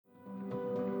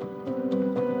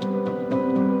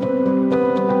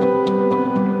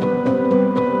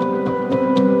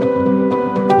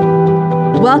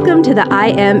Welcome to the I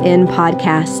Am In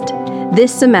podcast.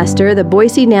 This semester, the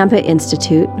Boise Nampa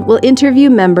Institute will interview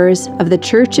members of the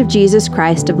Church of Jesus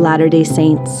Christ of Latter-day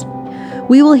Saints.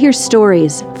 We will hear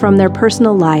stories from their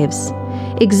personal lives,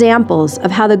 examples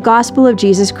of how the gospel of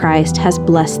Jesus Christ has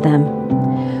blessed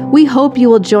them. We hope you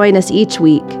will join us each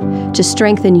week to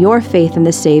strengthen your faith in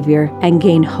the Savior and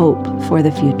gain hope for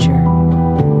the future.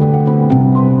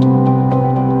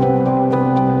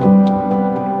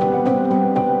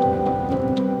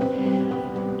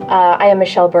 I am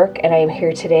Michelle Burke, and I am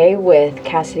here today with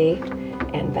Cassidy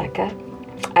and Becca.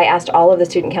 I asked all of the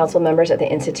student council members at the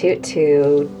Institute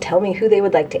to tell me who they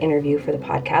would like to interview for the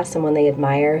podcast, someone they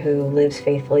admire who lives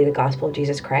faithfully the gospel of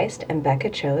Jesus Christ, and Becca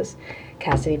chose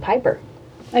Cassidy Piper.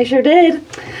 I sure did.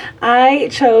 I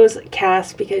chose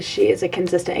Cass because she is a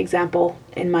consistent example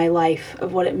in my life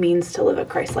of what it means to live a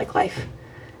Christ-like life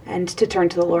and to turn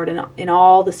to the Lord in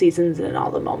all the seasons and in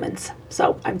all the moments.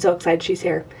 So I'm so excited she's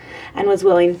here and was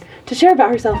willing to share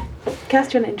about herself. Cass,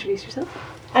 do you want to introduce yourself?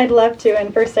 I'd love to.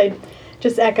 And first, I'd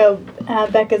just echo,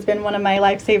 Becca's been one of my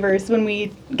lifesavers. When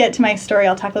we get to my story,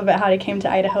 I'll talk a little bit how I came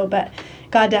to Idaho, but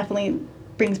God definitely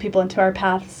brings people into our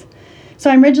paths. So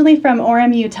I'm originally from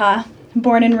Orem, Utah,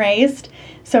 born and raised,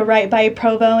 so right by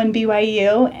Provo and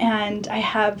BYU, and I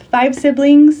have 5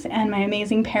 siblings and my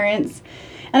amazing parents.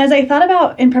 And as I thought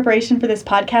about in preparation for this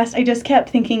podcast, I just kept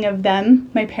thinking of them,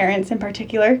 my parents in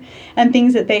particular, and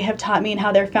things that they have taught me and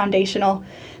how they're foundational,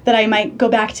 that I might go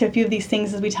back to a few of these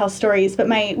things as we tell stories. But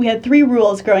we had 3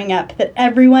 rules growing up that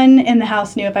everyone in the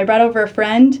house knew. If I brought over a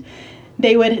friend,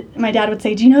 my dad would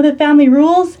say, "Do you know the family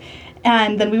rules?"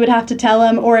 And then we would have to tell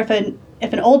them, or if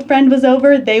an old friend was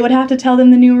over, they would have to tell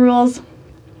them the new rules.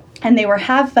 And they were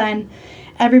have fun,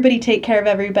 everybody take care of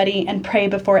everybody, and pray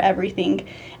before everything.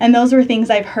 And those were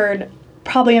things I've heard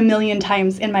probably a million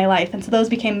times in my life. And so those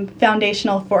became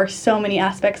foundational for so many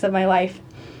aspects of my life.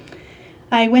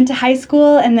 I went to high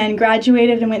school and then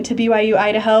graduated and went to BYU,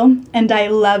 Idaho, and I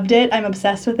loved it. I'm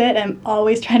obsessed with it. I'm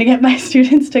always trying to get my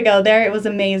students to go there. It was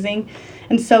amazing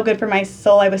and so good for my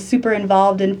soul. I was super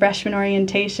involved in freshman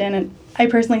orientation, and I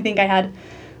personally think I had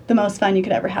the most fun you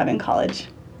could ever have in college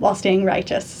while staying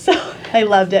righteous. So I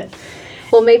loved it.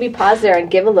 Well, maybe pause there and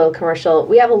give a little commercial.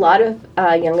 We have a lot of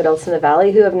young adults in the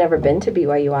Valley who have never been to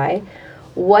BYUI.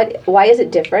 Why is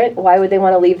it different? Why would they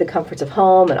want to leave the comforts of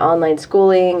home and online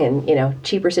schooling and,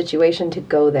 cheaper situation to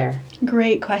go there?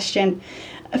 Great question.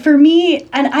 For me,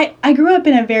 and I grew up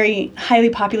in a very highly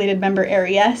populated member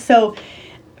area, so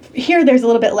here there's a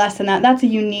little bit less than that. That's a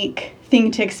unique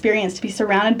thing to experience, to be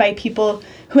surrounded by people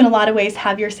who in a lot of ways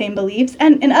have your same beliefs,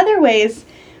 and in other ways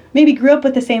maybe grew up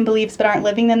with the same beliefs but aren't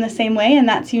living them the same way, and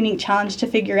that's a unique challenge to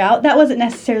figure out. That wasn't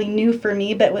necessarily new for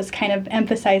me, but was kind of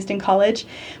emphasized in college.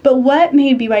 But what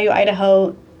made BYU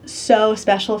Idaho so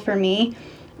special for me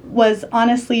was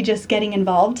honestly just getting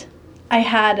involved.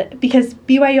 Because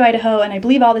BYU Idaho, and I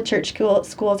believe all the church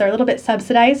schools are a little bit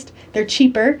subsidized. They're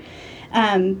cheaper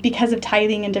because of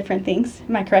tithing and different things.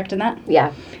 Am I correct in that?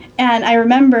 Yeah. And I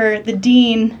remember the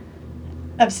dean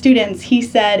of students, he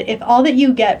said, if all that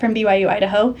you get from BYU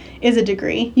Idaho is a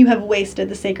degree, you have wasted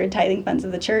the sacred tithing funds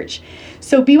of the church.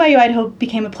 So BYU Idaho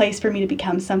became a place for me to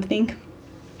become something.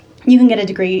 You can get a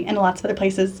degree in lots of other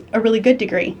places, a really good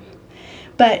degree.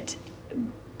 But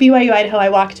BYU Idaho, I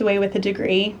walked away with a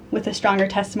degree, with a stronger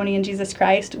testimony in Jesus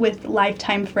Christ, with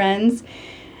lifetime friends,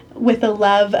 with a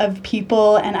love of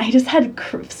people, and I just had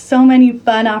so many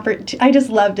fun I just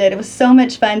loved it. It was so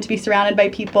much fun to be surrounded by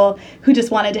people who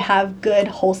just wanted to have good,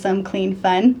 wholesome, clean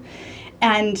fun.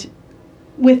 And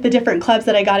with the different clubs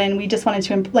that I got in, we just wanted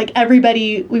to,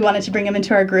 everybody, we wanted to bring them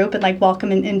into our group and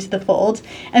welcome them into the fold.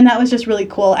 And that was just really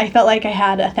cool. I felt like I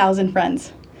had 1,000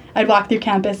 friends. I'd walk through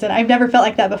campus, and I've never felt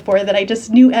like that before, that I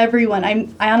just knew everyone.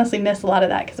 I honestly miss a lot of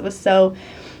that because it was so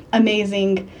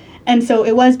amazing. And so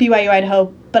it was BYU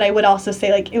Idaho, but I would also say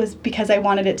it was because I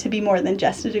wanted it to be more than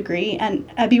just a degree. And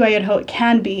at BYU Idaho, it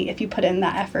can be if you put in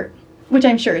that effort, which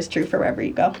I'm sure is true for wherever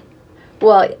you go.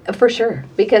 Well, for sure,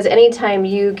 because anytime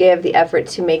you give the effort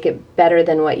to make it better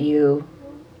than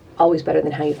always better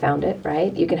than how you found it,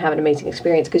 right? You can have an amazing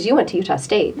experience, because you went to Utah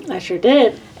State. I sure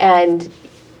did. And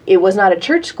it was not a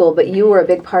church school, but you were a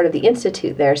big part of the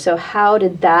Institute there. So how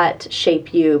did that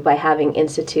shape you by having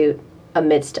Institute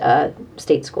amidst a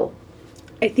state school?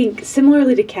 I think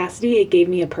similarly to Cassidy, it gave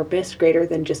me a purpose greater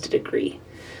than just a degree.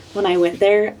 When I went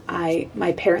there,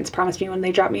 my parents promised me when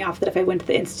they dropped me off that if I went to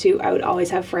the Institute, I would always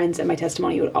have friends and my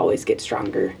testimony would always get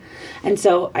stronger. And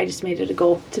so I just made it a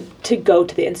goal to go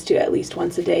to the Institute at least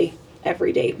once a day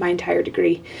every day, my entire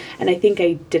degree. And I think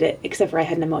I did it, except for I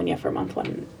had pneumonia for a month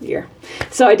one year.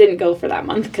 So I didn't go for that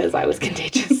month because I was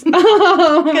contagious.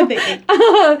 Good thinking.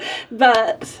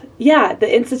 But yeah,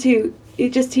 the Institute,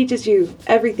 it just teaches you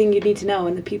everything you need to know.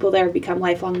 And the people there become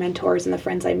lifelong mentors. And the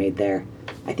friends I made there,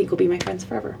 I think will be my friends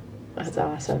forever. That's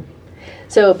awesome.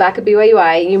 So back at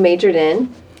BYUI, you majored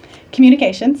in?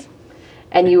 Communications.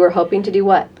 And you were hoping to do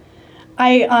what?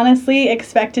 I honestly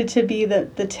expected to be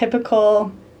the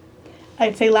typical,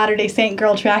 I'd say, Latter-day Saint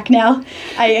girl track now.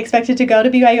 I expected to go to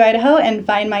BYU Idaho and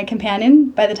find my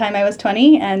companion by the time I was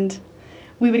 20, and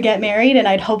we would get married, and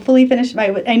I'd hopefully finish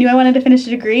I knew I wanted to finish a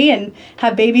degree and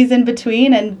have babies in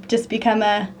between and just become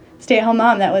a stay-at-home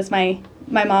mom. That was my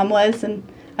mom was, and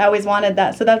I always wanted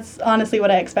that. So that's honestly what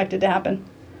I expected to happen.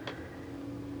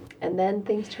 And then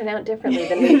things turn out differently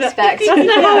than we expect. That's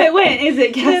not how it went, is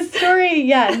it, Cass? The story,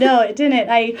 yeah, no, it didn't.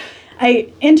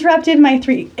 I interrupted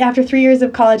after 3 years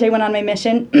of college, I went on my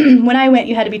mission. When I went,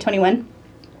 you had to be 21.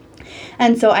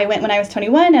 And so I went when I was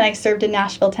 21, and I served in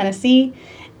Nashville, Tennessee,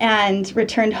 and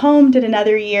returned home, did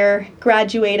another year,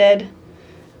 graduated,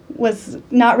 was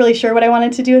not really sure what I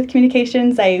wanted to do with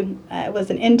communications. I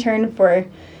was an intern for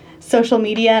social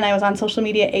media, and I was on social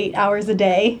media 8 hours a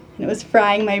day, and it was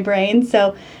frying my brain.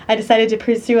 So I decided to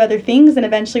pursue other things and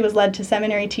eventually was led to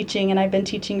seminary teaching, and I've been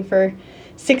teaching for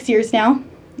 6 years now.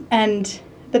 And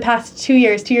the past 2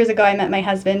 years ago, I met my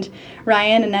husband,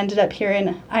 Ryan, and ended up here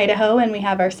in Idaho, and we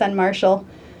have our son, Marshall,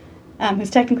 who's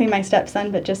technically my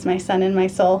stepson, but just my son in my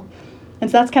soul.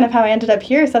 And so that's kind of how I ended up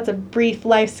here. So that's a brief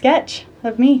life sketch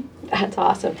of me. That's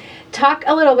awesome. Talk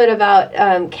a little bit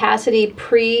about Cassidy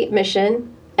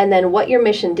pre-mission, and then what your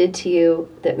mission did to you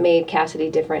that made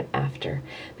Cassidy different after.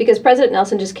 Because President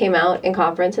Nelson just came out in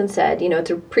conference and said,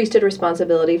 it's a priesthood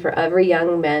responsibility for every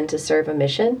young man to serve a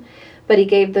mission. But he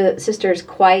gave the sisters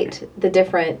quite the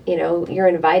different, you're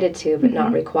invited to, but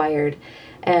not required.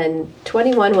 And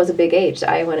 21 was a big age.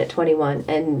 I went at 21.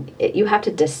 And you have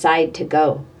to decide to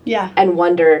go. Yeah. And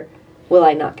wonder, will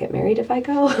I not get married if I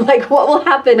go? Like, what will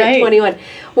happen Right. at 21?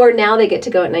 Or now they get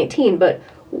to go at 19. But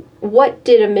what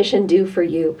did a mission do for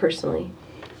you personally?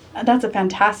 That's a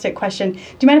fantastic question. Do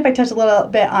you mind if I touch a little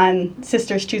bit on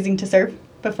sisters choosing to serve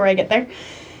before I get there?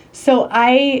 So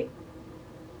I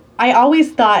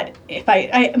always thought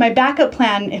my backup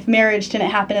plan if marriage didn't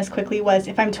happen as quickly was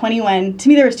if I'm 21, to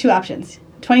me there was two options.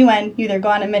 21, you either go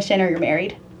on a mission or you're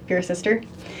married if you're a sister.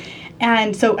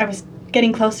 And so I was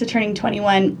getting close to turning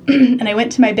 21 and I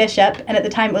went to my bishop, and at the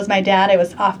time it was my dad. I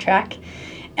was off track.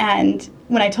 And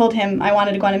when I told him I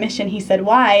wanted to go on a mission, he said,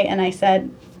 "Why?" And I said,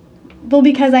 "Well,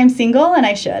 because I'm single and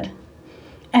I should."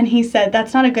 And he said,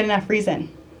 "That's not a good enough reason.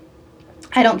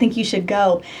 I don't think you should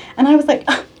go." And I was like,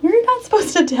 "You're not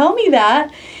supposed to tell me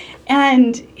that."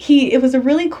 And it was a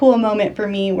really cool moment for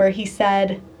me where he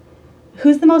said,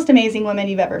 "Who's the most amazing woman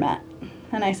you've ever met?"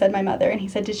 And I said, "My mother." And he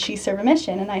said, "Did she serve a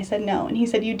mission?" And I said, "No." And he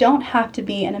said, "You don't have to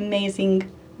be an amazing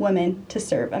woman to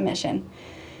serve a mission.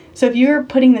 So if you're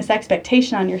putting this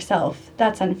expectation on yourself,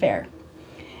 that's unfair.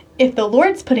 If the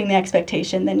Lord's putting the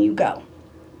expectation, then you go.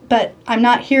 But I'm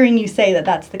not hearing you say that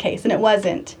that's the case," and it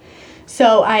wasn't.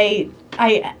 So I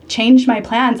changed my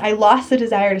plans. I lost the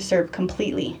desire to serve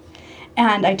completely.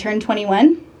 And I turned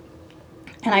 21,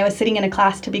 and I was sitting in a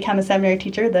class to become a seminary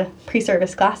teacher, the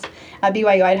pre-service class at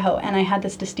BYU Idaho, and I had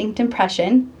this distinct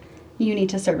impression, you need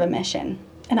to serve a mission.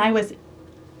 And I was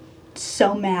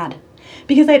so mad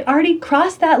because I'd already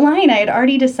crossed that line. I had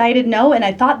already decided no, and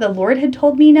I thought the Lord had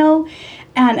told me no.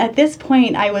 And at this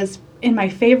point, I was in my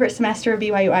favorite semester of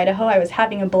BYU Idaho. I was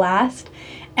having a blast.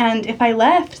 And if I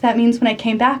left, that means when I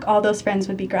came back, all those friends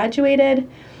would be graduated.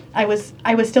 I was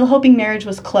still hoping marriage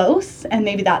was close, and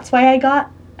maybe that's why I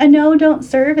got a no, don't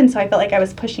serve. And so I felt like I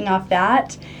was pushing off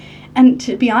that. And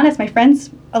to be honest,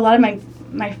 a lot of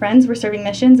my friends were serving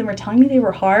missions and were telling me they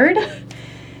were hard.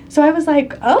 So I was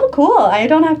like, oh, cool, I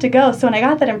don't have to go. So when I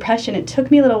got that impression, it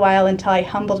took me a little while until I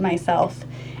humbled myself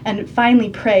and finally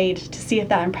prayed to see if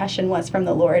that impression was from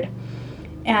the Lord.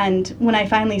 And when I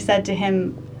finally said to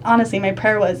him, honestly, my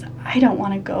prayer was, I don't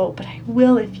want to go, but I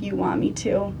will if you want me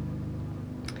to.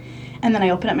 And then I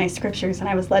opened up my scriptures and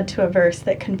I was led to a verse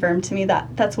that confirmed to me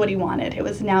that that's what he wanted. It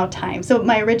was now time. So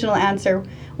my original answer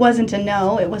wasn't a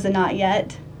no, it was a not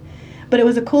yet. But it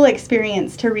was a cool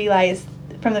experience to realize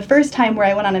from the first time where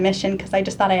I went on a mission, because I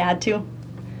just thought I had to.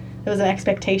 It was an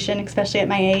expectation, especially at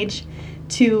my age,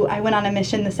 to I went on a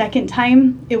mission the second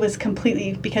time, it was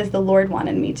completely because the Lord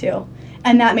wanted me to.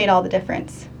 And that made all the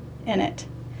difference in it.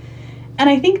 And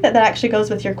I think that actually goes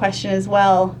with your question as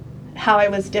well, how I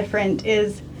was different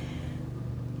is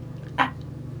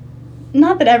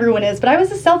not that everyone is, but I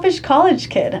was a selfish college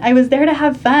kid. I was there to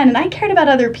have fun, and I cared about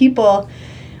other people,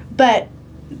 but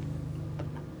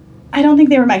I don't think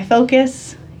they were my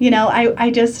focus.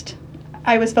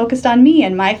 I was focused on me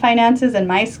and my finances and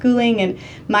my schooling and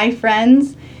my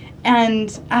friends.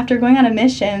 And after going on a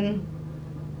mission,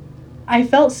 I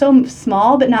felt so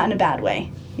small, but not in a bad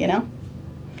way,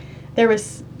 There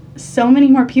was so many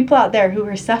more people out there who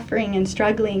were suffering and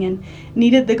struggling and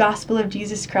needed the gospel of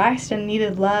Jesus Christ and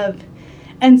needed love.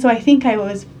 And so I think I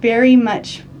was very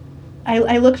much,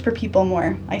 I looked for people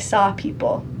more. I saw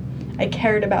people. I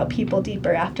cared about people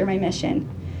deeper after my mission.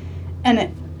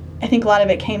 And I think a lot of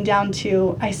it came down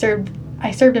to I served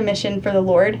a mission for the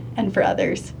Lord and for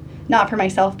others, not for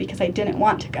myself because I didn't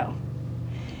want to go.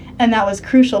 And that was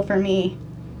crucial for me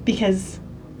because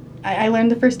I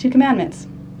learned the first 2 commandments,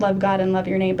 love God and love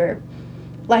your neighbor,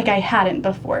 like I hadn't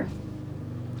before.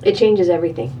 It changes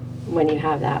everything when you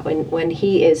have that. When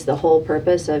he is the whole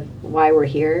purpose of why we're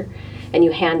here, and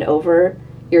you hand over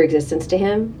your existence to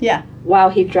him. Yeah. Wow,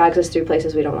 he drags us through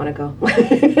places we don't want to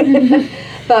go.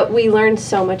 But we learn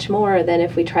so much more than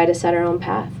if we try to set our own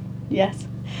path. Yes.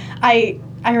 I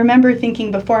remember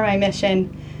thinking before my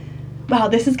mission, wow,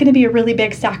 this is going to be a really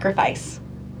big sacrifice,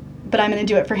 but I'm going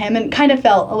to do it for him, and kind of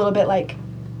felt a little bit like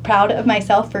proud of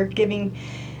myself for giving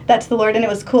that to the Lord. And it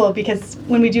was cool because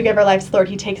when we do give our lives to the Lord,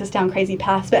 he takes us down crazy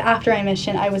paths. But after my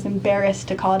mission, I was embarrassed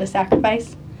to call it a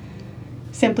sacrifice,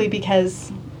 simply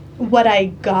because what I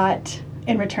got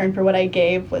in return for what I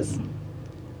gave was,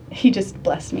 he just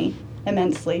blessed me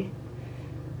immensely.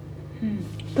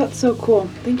 That's so cool.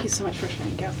 Thank you so much for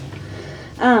sharing, Gav.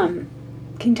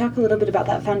 Can you talk a little bit about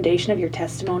that foundation of your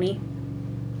testimony?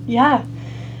 Yeah.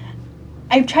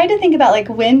 I've tried to think about,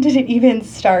 when did it even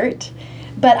start?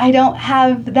 But I don't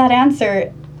have that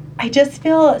answer. I just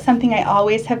feel something I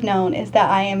always have known is that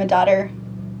I am a daughter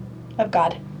of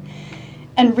God.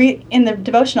 And in the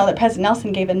devotional that President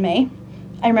Nelson gave in May,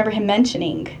 I remember him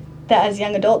mentioning that as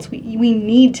young adults, we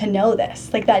need to know this.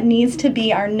 That needs to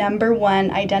be our number one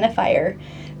identifier,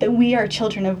 that we are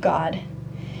children of God.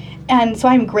 And so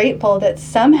I'm grateful that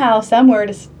somehow, somewhere,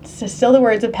 to steal the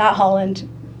words of Pat Holland,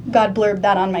 God blurbed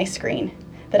that on my screen,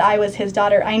 that I was his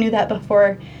daughter. I knew that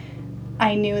before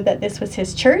I knew that this was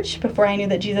his church, before I knew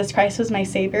that Jesus Christ was my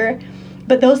Savior.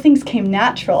 But those things came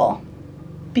natural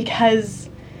because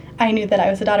I knew that I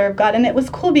was a daughter of God. And it was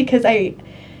cool because I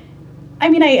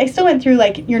still went through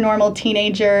your normal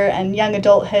teenager and young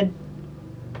adulthood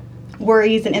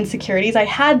worries and insecurities. I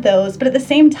had those, but at the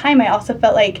same time, I also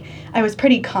felt like I was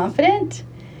pretty confident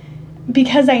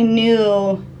because I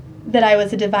knew that I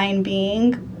was a divine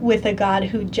being with a God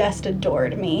who just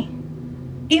adored me,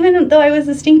 even though I was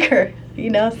a stinker,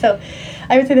 So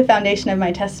I would say the foundation of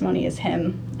my testimony is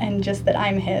him, and just that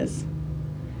I'm his.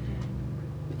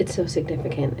 It's so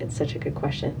significant. It's such a good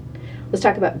question. Let's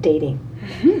talk about dating.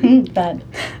 Bad.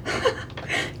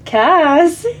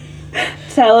 Cass,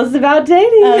 tell us about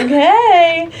dating.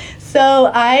 Okay.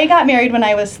 So I got married when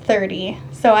I was 30.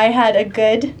 So I had a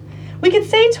good, we could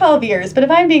say 12 years, but if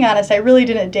I'm being honest, I really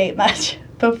didn't date much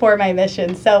before my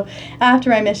mission. So after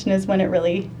my mission is when it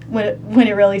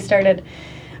really started.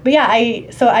 But yeah,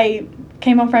 I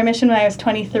came home from my mission when I was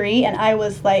 23, and I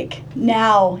was like,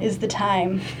 now is the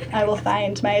time I will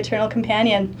find my eternal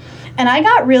companion. And I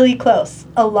got really close,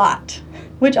 a lot,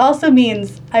 which also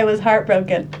means I was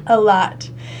heartbroken, a lot.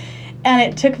 And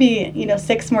it took me,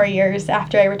 6 more years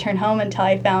after I returned home until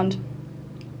I found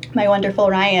my wonderful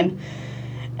Ryan.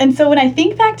 And so when I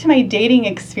think back to my dating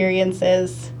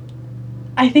experiences,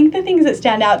 I think the things that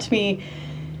stand out to me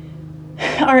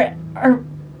are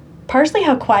partially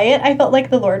how quiet I felt like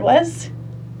the Lord was.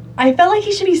 I felt like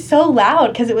he should be so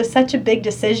loud because it was such a big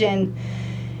decision.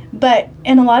 But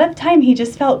in a lot of time, he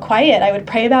just felt quiet. I would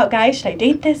pray about guys. Should I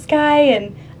date this guy?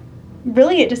 And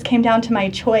really, it just came down to my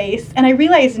choice. And I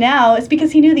realize now it's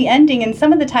because he knew the ending. And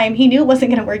some of the time, he knew it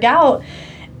wasn't going to work out.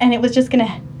 And it was just going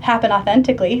to happen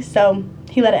authentically. So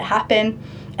he let it happen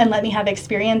and let me have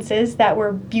experiences that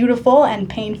were beautiful and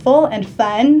painful and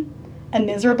fun and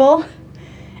miserable.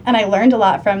 And I learned a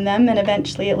lot from them, and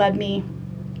eventually it led me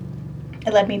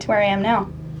to where I am now.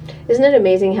 Isn't it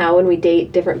amazing how when we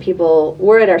date different people,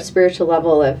 we're at our spiritual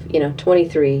level of,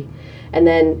 23, and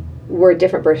then we're a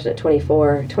different person at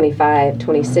 24, 25,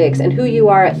 26, and who you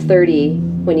are at 30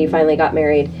 when you finally got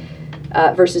married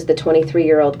versus the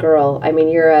 23-year-old girl. I mean,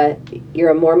 you're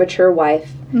a more mature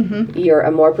wife, Mm-hmm. You're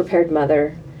a more prepared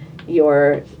mother,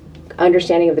 your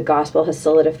understanding of the gospel has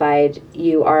solidified.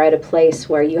 You are at a place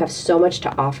where you have so much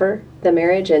to offer the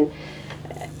marriage, and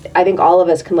I think all of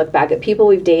us can look back at people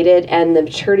we've dated and the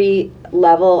maturity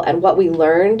level and what we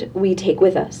learned, we take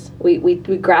with us. We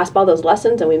grasp all those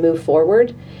lessons and we move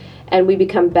forward, and we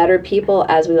become better people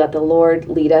as we let the Lord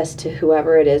lead us to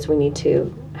whoever it is we need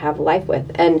to have life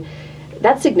with. And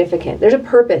that's significant. There's a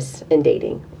purpose in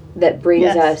dating that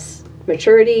brings us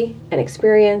maturity and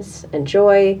experience and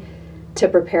joy to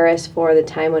prepare us for the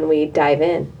time when we dive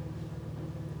in.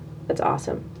 That's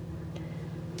awesome.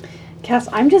 Cass,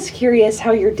 I'm just curious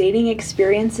how your dating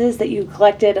experiences that you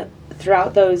collected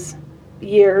throughout those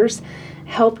years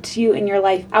helped you in your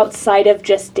life outside of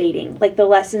just dating, like the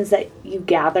lessons that you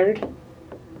gathered.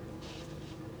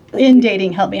 In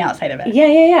dating helped me outside of it.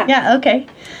 Yeah. Yeah, okay.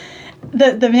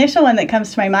 The initial one that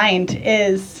comes to my mind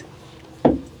is,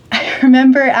 I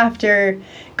remember after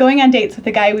going on dates with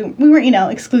a guy, we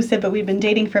weren't, exclusive, but we'd been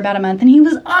dating for about a month, and he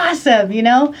was awesome,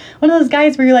 One of those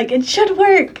guys where you're like, it should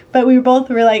work, but we both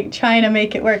were like trying to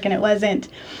make it work, and it wasn't.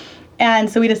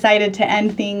 And so we decided to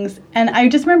end things, and I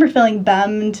just remember feeling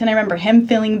bummed, and I remember him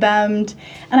feeling bummed,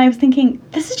 and I was thinking,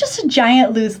 this is just a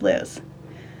giant lose-lose.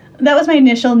 That was my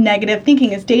initial negative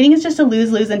thinking, is dating is just a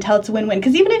lose-lose until it's a win-win.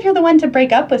 Because even if you're the one to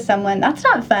break up with someone, that's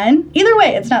not fun. Either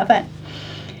way, it's not fun.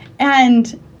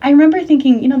 And I remember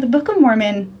thinking, the Book of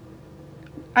Mormon,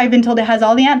 I've been told it has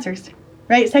all the answers,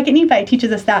 right? 2 Nephi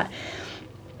teaches us that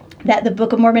the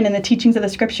Book of Mormon and the teachings of the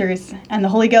Scriptures and the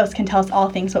Holy Ghost can tell us all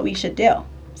things what we should do.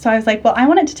 So I was like, well, I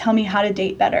want it to tell me how to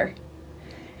date better.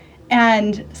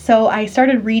 And so I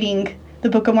started reading the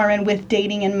Book of Mormon with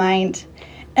dating in mind.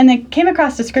 And I came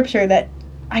across a scripture that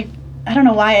I don't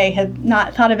know why I had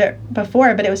not thought of it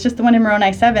before, but it was just the one in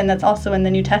Moroni 7 that's also in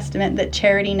the New Testament, that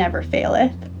charity never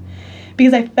faileth.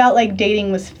 Because I felt like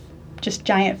dating was just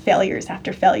giant failures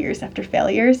after failures after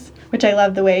failures, which I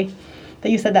love the way that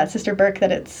you said that, Sister Burke,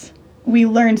 that we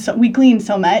glean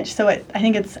so much, so I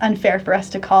think it's unfair for us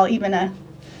to call even a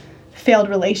failed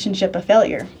relationship a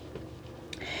failure.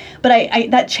 But I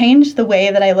that changed the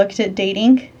way that I looked at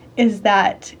dating, is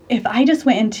that if I just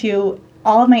went into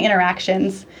all of my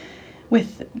interactions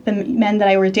with the men that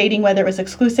I were dating, whether it was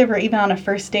exclusive or even on a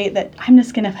first date, that I'm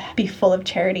just going to be full of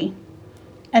charity,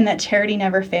 and that charity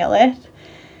never faileth,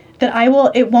 that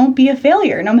it won't be a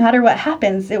failure. No matter what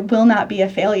happens, it will not be a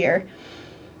failure.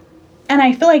 And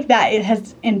I feel like that it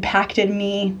has impacted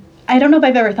me. I don't know if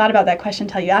I've ever thought about that question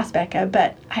until you asked, Becca,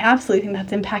 but I absolutely think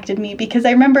that's impacted me, because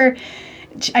I remember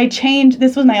I changed,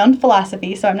 this was my own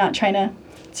philosophy, so I'm not trying to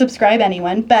subscribe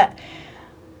anyone, but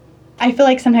I feel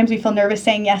like sometimes we feel nervous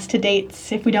saying yes to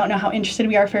dates if we don't know how interested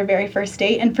we are for a very first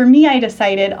date. And for me, I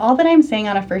decided all that I'm saying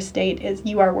on a first date is,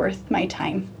 you are worth my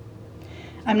time.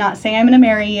 I'm not saying I'm going to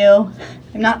marry you.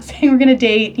 I'm not saying we're going to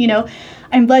date,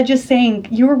 I'm just saying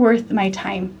you're worth my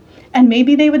time. And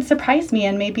maybe they would surprise me,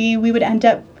 and maybe we would end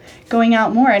up going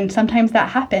out more, and sometimes that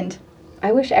happened.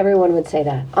 I wish everyone would say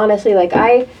that. Honestly, like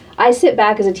I sit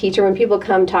back as a teacher when people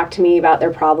come talk to me about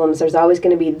their problems. There's always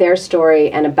going to be their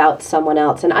story and about someone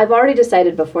else. And I've already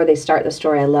decided before they start the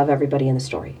story, I love everybody in the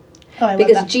story. Oh, I love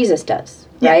because that. Jesus does,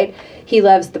 right? He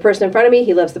loves the person in front of me.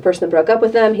 He loves the person that broke up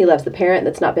with them. He loves the parent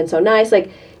that's not been so nice.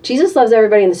 Like, Jesus loves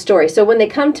everybody in the story. So when they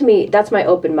come to me, that's my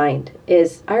open mind,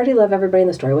 is I already love everybody in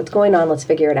the story. What's going on? Let's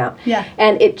figure it out. Yeah.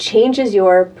 And it changes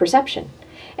your perception.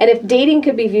 And if dating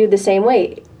could be viewed the same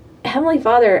way, Heavenly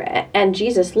Father and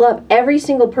Jesus love every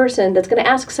single person that's going to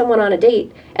ask someone on a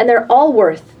date, and they're all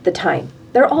worth the time.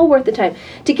 They're all worth the time.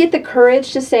 To get the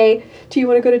courage to say, do you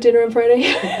want to go to dinner on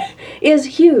Friday? is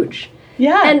huge.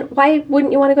 Yeah. And why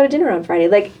wouldn't you want to go to dinner on Friday?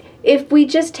 Like, if we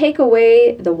just take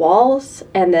away the walls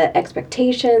and the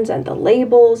expectations and the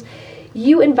labels,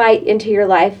 you invite into your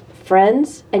life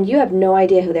friends, and you have no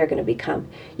idea who they're going to become.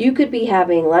 You could be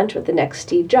having lunch with the next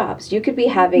Steve Jobs. You could be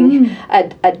having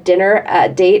a dinner, a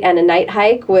date, and a night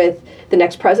hike with the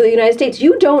next president of the United States.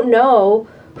 You don't know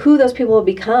who those people will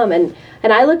become. And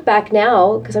I look back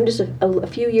now, because I'm just a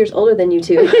few years older than you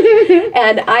two,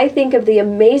 and I think of the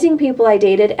amazing people I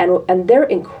dated, and they're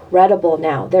incredible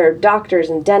now. They're doctors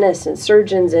and dentists and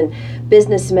surgeons and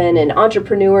businessmen and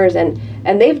entrepreneurs, and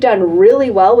they've done really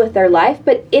well with their life.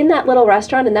 But in that little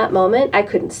restaurant, in that moment, I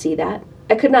couldn't see that.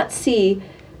 I could not see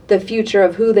the future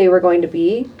of who they were going to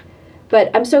be. But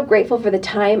I'm so grateful for the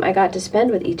time I got to spend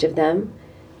with each of them,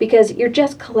 because you're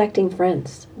just collecting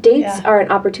friends. Dates are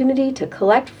an opportunity to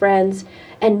collect friends,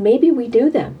 and maybe we knew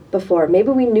them before. Maybe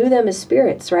we knew them as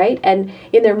spirits, right? And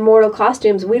in their mortal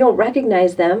costumes, we don't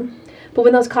recognize them. But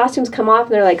when those costumes come off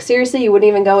and they're like, seriously, you wouldn't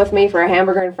even go with me for a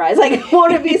hamburger and fries? Like,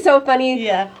 won't it be so funny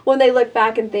when they look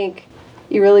back and think,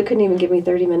 you really couldn't even give me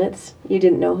 30 minutes? You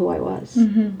didn't know who I was.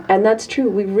 Mm-hmm. And that's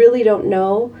true. We really don't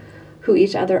know who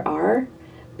each other are,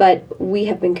 but we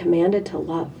have been commanded to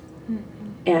love.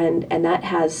 And that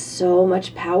has so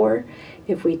much power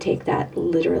if we take that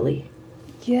literally.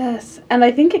 Yes. And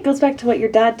I think it goes back to what your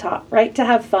dad taught, right? To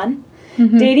have fun.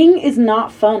 Mm-hmm. Dating is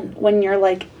not fun when you're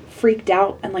like freaked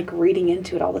out and like reading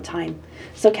into it all the time.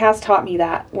 So Cass taught me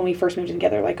that when we first moved in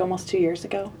together, like almost 2 years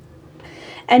ago.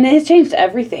 And it has changed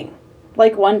everything.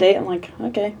 Like one day I'm like,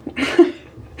 okay.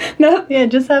 No. Yeah,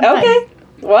 just have fun. Okay.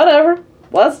 Whatever.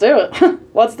 Let's do it.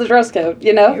 What's the dress code,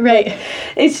 you know? Right.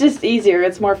 It's just easier.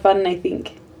 It's more fun, and I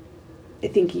think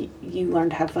you learn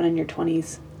to have fun in your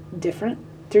 20s different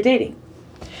through dating.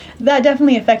 That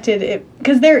definitely affected it,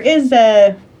 because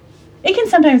it can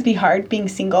sometimes be hard being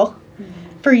single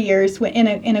for years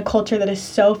in a culture that is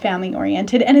so family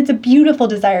oriented, and it's a beautiful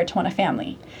desire to want a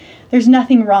family. There's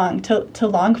nothing wrong to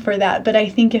long for that, but I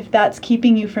think if that's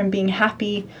keeping you from being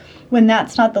happy when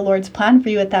that's not the Lord's plan for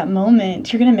you at that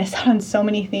moment, you're going to miss out on so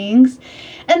many things.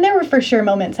 And there were for sure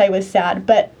moments I was sad,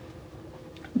 but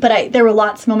there were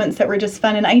lots of moments that were just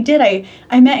fun, and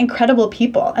I met incredible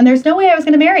people, and there's no way I was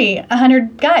going to marry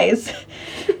 100 guys,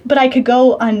 but I could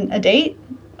go on a date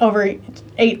over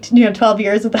 12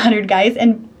 years with 100 guys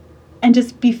and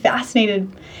just be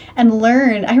fascinated and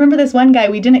learn. I remember this one guy,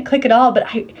 we didn't click at all, but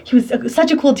he was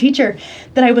such a cool teacher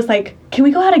that I was like, can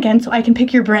we go out again so I can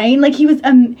pick your brain? Like, he was,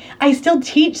 I still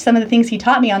teach some of the things he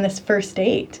taught me on this first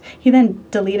date. He then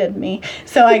deleted me,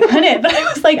 so I couldn't, but I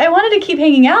was like, I wanted to keep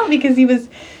hanging out because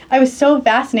I was so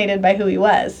fascinated by who he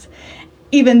was,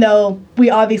 even though we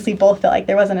obviously both felt like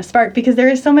there wasn't a spark, because there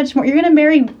is so much more. You're going to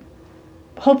marry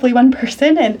hopefully one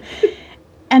person,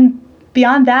 and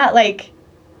beyond that, like,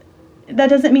 that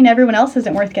doesn't mean everyone else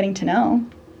isn't worth getting to know,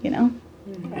 you know?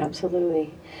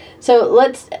 Absolutely. So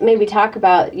let's maybe talk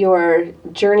about your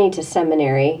journey to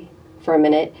seminary for a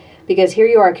minute, because here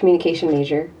you are, a communication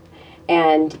major,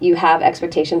 and you have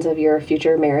expectations of your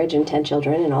future marriage and 10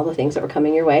 children and all the things that were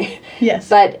coming your way. Yes.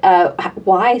 But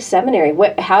why seminary?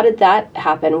 How did that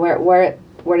happen?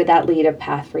 Where did that lead a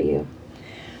path for you?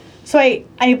 So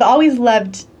I've always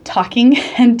loved talking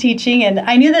and teaching, and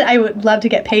I knew that I would love to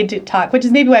get paid to talk, which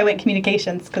is maybe why I went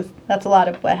communications, because that's a lot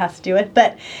of what it has to do with.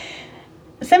 But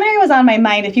seminary was on my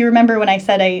mind. If you remember when I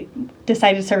said I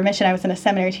decided to serve a mission, I was in a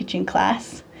seminary teaching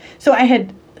class. So I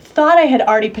had thought I had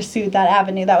already pursued that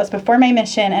avenue. That was before my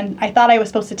mission, and I thought I was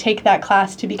supposed to take that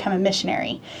class to become a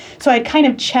missionary. So I'd kind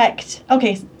of checked,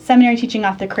 okay, seminary teaching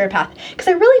off the career path, because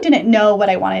I really didn't know what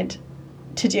I wanted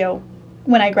to do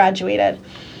when I graduated.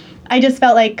 I just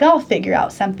felt like, I'll figure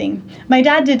out something. My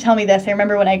dad did tell me this. I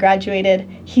remember when I graduated,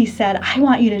 he said, I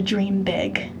want you to dream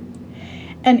big.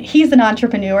 And he's an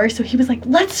entrepreneur, so he was like,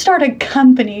 let's start a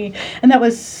company. And that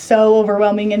was so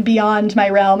overwhelming and beyond my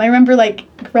realm. I remember like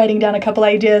writing down a couple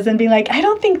ideas and being like, I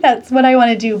don't think that's what I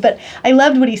want to do. But I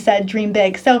loved what he said, dream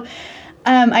big. So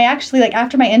I actually, like,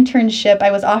 after my internship,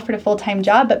 I was offered a full-time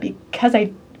job, but because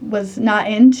I was not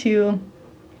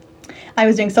I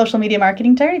was doing social media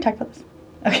marketing. Did I already talk about this?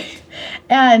 Okay.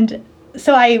 And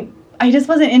so I just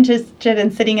wasn't interested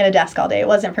in sitting at a desk all day. It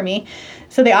wasn't for me.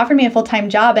 So they offered me a full-time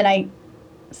job, and I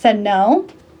said no.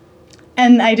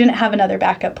 And I didn't have another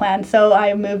backup plan. So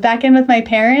I moved back in with my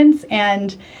parents,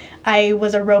 and I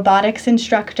was a robotics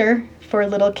instructor for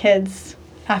little kids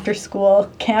after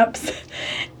school camps.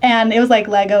 And it was like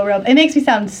Lego. It makes me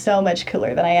sound so much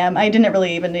cooler than I am. I didn't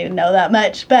really even need to know that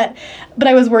much. But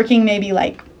I was working maybe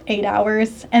like 8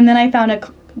 hours. And then I found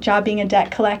a job being a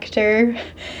debt collector.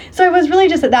 So I was really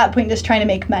just at that point just trying to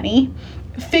make money,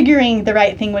 figuring the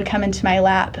right thing would come into my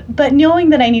lap. But knowing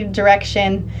that I needed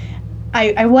direction,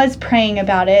 I was praying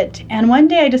about it. And one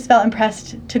day I just felt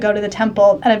impressed to go to the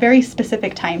temple at a very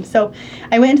specific time. So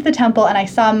I went into the temple and I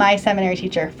saw my seminary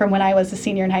teacher from when I was a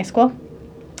senior in high school.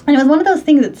 And it was one of those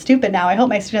things that's stupid now. I hope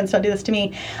my students don't do this to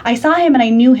me. I saw him and I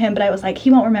knew him, but I was like,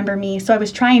 he won't remember me. So I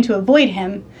was trying to avoid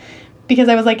him because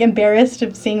I was like embarrassed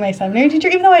of seeing my seminary teacher,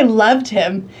 even though I loved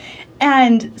him.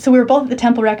 And so we were both at the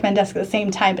temple recommend desk at the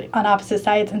same time, but on opposite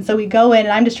sides. And so we go in,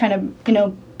 and I'm just trying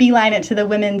to, beeline it to the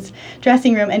women's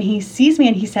dressing room. And he sees me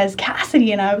and he says,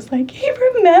 Cassidy. And I was like, he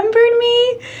remembered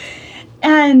me.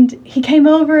 And he came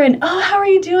over and, oh, how are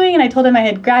you doing? And I told him I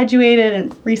had graduated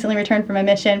and recently returned from a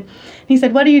mission. And he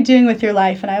said, what are you doing with your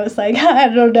life? And I was like, I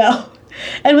don't know.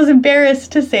 And was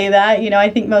embarrassed to say that. I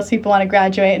think most people want to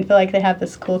graduate and feel like they have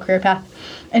this cool career path.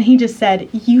 And he just said,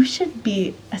 you should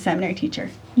be a seminary teacher.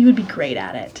 You would be great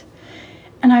at it.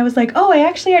 And I was like, oh, I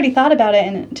actually already thought about it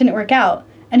and it didn't work out.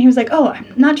 And he was like, oh,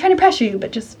 I'm not trying to pressure you,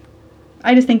 but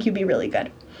I just think you'd be really good.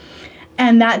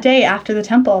 And that day after the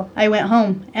temple, I went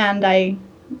home and I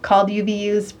called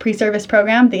UVU's pre-service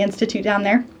program, the institute down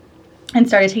there. and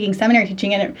started taking seminary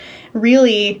teaching. And it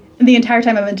really, the entire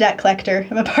time I'm a debt collector.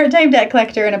 I'm a part-time debt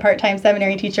collector and a part-time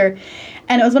seminary teacher.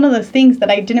 And it was one of those things that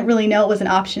I didn't really know it was an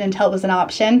option until it was an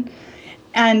option.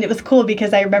 And it was cool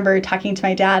because I remember talking to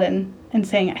my dad and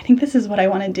saying, I think this is what I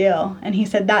want to do. And he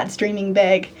said, that's dreaming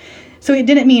big. So it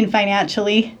didn't mean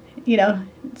financially,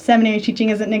 seminary teaching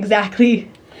isn't exactly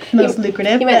most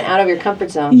lucrative. You went out of your comfort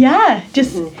zone. Yeah,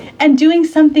 just, and doing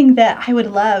something that I would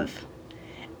love.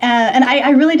 And I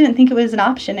really didn't think it was an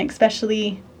option,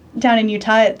 especially down in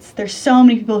Utah. There's so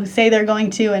many people who say they're going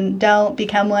to and don't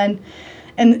become one.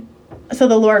 And so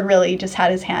the Lord really just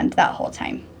had his hand that whole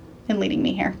time in leading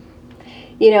me here.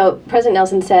 President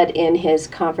Nelson said in his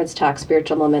conference talk,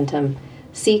 Spiritual Momentum,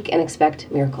 seek and expect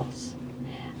miracles.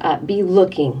 Be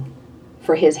looking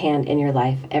for his hand in your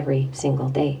life every single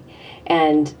day.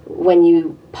 And when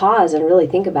you pause and really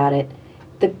think about it,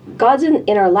 God's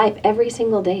in our life every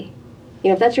single day.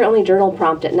 If that's your only journal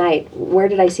prompt at night, where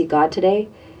did I see God today?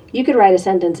 You could write a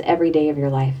sentence every day of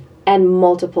your life and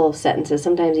multiple sentences.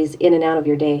 Sometimes he's in and out of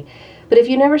your day. But if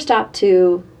you never stop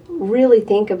to really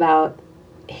think about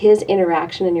his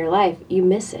interaction in your life, you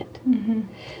miss it. Mm-hmm.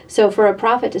 So for a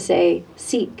prophet to say,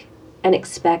 seek and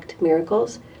expect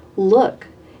miracles, look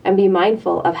and be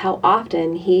mindful of how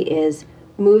often he is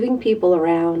moving people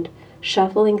around,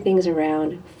 shuffling things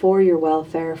around for your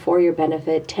welfare, for your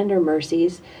benefit, tender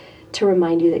mercies, to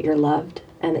remind you that you're loved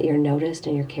and that you're noticed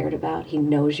and you're cared about. He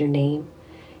knows your name.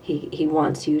 He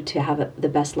wants you to have the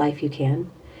best life you can.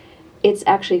 It's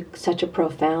actually such a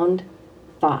profound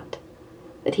thought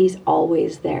that he's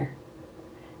always there.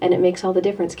 And it makes all the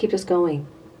difference. Keep us going.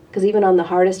 Because even on the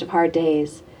hardest of hard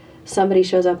days, somebody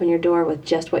shows up in your door with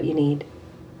just what you need.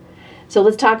 So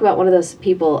let's talk about one of those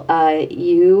people.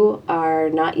 You are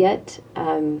not yet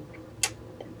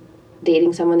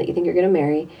dating someone that you think you're going to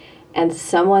marry, and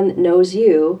someone knows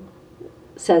you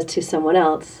says to someone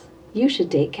else, you should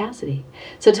date Cassidy.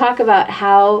 So talk about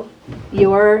how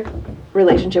your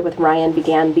relationship with Ryan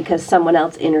began because someone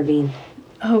else intervened.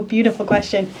 Oh, beautiful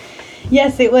question.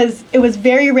 Yes, it was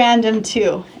very random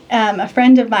too. A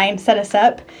friend of mine set us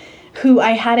up who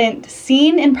I hadn't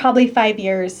seen in probably 5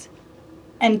 years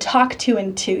and talked to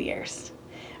in 2 years.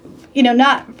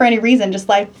 Not for any reason, just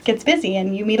life gets busy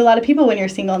and you meet a lot of people when you're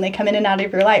single and they come in and out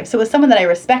of your life. So it was someone that I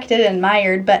respected and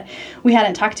admired, but we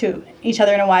hadn't talked to each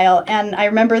other in a while. And I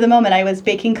remember the moment I was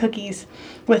baking cookies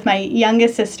with my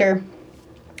youngest sister,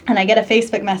 and I get a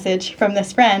Facebook message from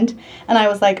this friend, and I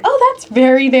was like, oh, that's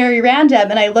very, very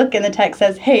random. And I look and the text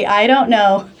says, hey, I don't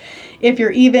know if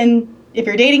you're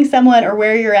dating someone or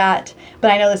where you're at,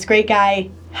 but I know this great guy.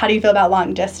 How do you feel about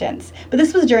long distance? But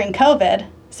this was during COVID,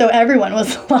 so everyone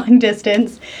was long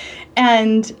distance.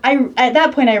 And at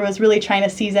that point, I was really trying to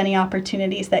seize any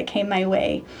opportunities that came my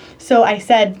way. So I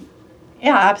said,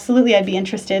 yeah, absolutely, I'd be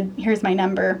interested. Here's my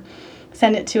number.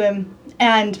 Send it to him.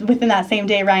 And within that same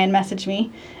day, Ryan messaged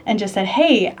me and just said,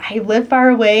 hey, I live far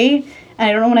away, and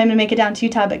I don't know when I'm going to make it down to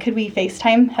Utah, but could we have a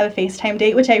FaceTime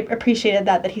date? Which I appreciated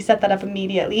that he set that up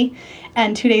immediately.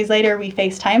 And 2 days later, we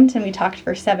FaceTimed, and we talked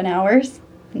for 7 hours.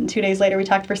 And 2 days later, we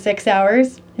talked for 6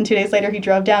 hours. And 2 days later, he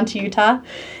drove down to Utah.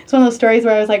 It's one of those stories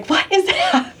where I was like, what is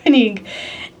happening?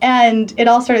 And it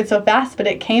all started so fast, but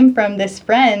it came from this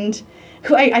friend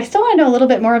who I still want to know a little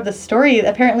bit more of the story.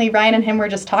 Apparently, Ryan and him were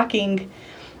just talking,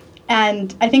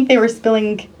 and I think they were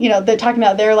spilling, they're talking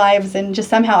about their lives, and just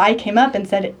somehow I came up and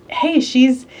said, hey,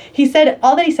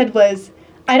 all that he said was,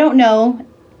 I don't know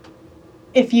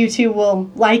if you two will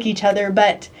like each other,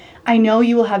 but I know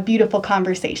you will have beautiful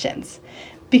conversations.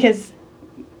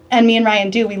 And me and Ryan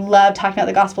we love talking about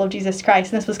the gospel of Jesus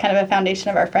Christ, and this was kind of a foundation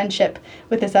of our friendship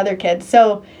with this other kid.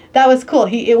 So that was cool.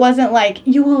 It wasn't like,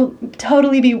 you will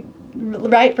totally be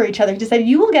right for each other. He just said,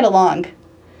 you will get along.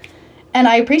 And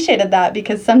I appreciated that,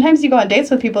 because sometimes you go on dates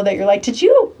with people that you're like,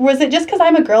 was it just because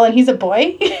I'm a girl and he's a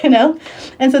boy,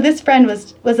 And so this friend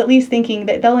was at least thinking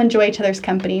that they'll enjoy each other's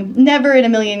company. Never in a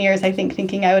million years, I think,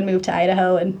 thinking I would move to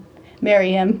Idaho and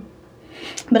marry him.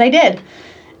 But I did.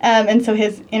 And so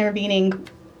his intervening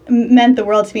meant the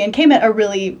world to me and came at a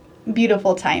really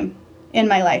beautiful time in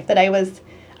my life that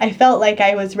I felt like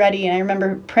I was ready. And I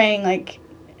remember praying like,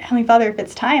 Heavenly Father, if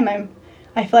it's time,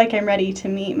 I feel like I'm ready to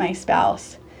meet my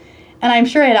spouse. And I'm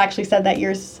sure I had actually said that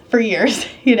for years,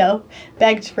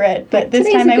 begged for it. But this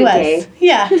Today's time I was. Day.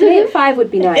 Yeah. Today at 5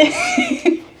 would be nice.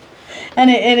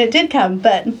 and it did come,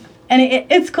 but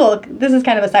it's cool. This is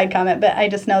kind of a side comment, but I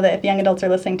just know that if young adults are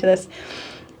listening to this,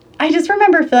 I just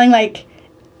remember feeling like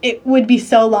it would be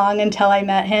so long until I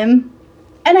met him.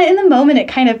 And in the moment, it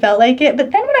kind of felt like it. But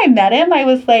then when I met him, I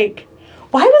was like,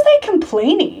 why was I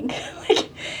complaining?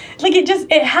 like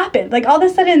Like, it happened. Like, all of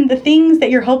a sudden, the things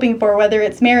that you're hoping for, whether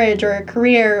it's marriage or a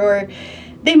career, or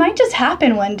they might just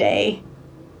happen one day.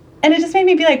 And it just made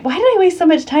me be like, why did I waste so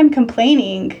much time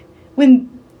complaining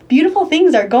when beautiful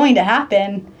things are going to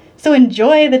happen? So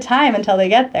enjoy the time until they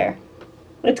get there.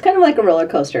 It's kind of like a roller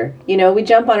coaster. You know, we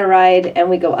jump on a ride and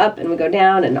we go up and we go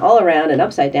down and all around and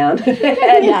upside down.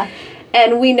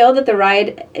 And we know that the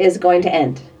ride is going to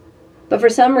end. But for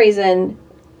some reason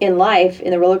in life,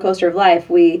 in the roller coaster of life,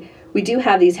 we do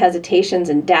have these hesitations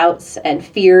and doubts and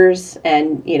fears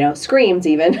and, you know, screams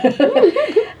even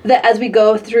that as we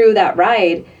go through that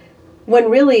ride,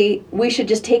 when really we should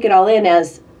just take it all in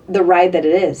as the ride that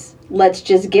it is. Let's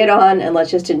just get on and let's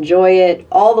just enjoy it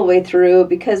all the way through,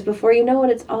 because before you know it,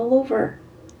 it's all over.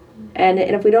 And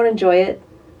if we don't enjoy it,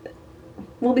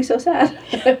 we'll be so sad.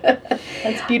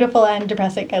 That's beautiful and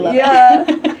depressing. I love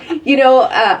it. You know,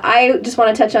 I just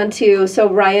want to touch on too. So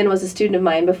Ryan was a student of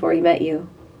mine before he met you.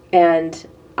 And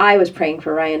I was praying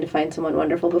for Ryan to find someone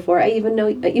wonderful before I even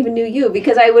knew you,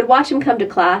 because I would watch him come to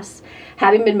class,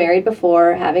 having been married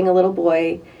before, having a little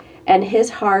boy, and his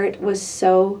heart was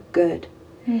so good.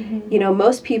 Mm-hmm. You know,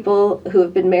 most people who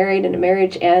have been married and a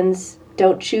marriage ends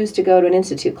don't choose to go to an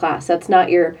institute class. That's not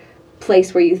your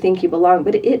place where you think you belong,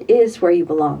 but it is where you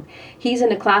belong. He's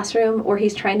in a classroom, or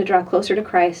he's trying to draw closer to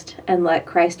Christ and let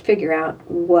Christ figure out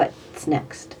what's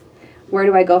next. Where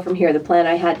do I go from here? The plan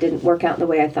I had didn't work out the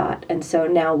way I thought, and so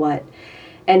now what?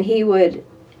 And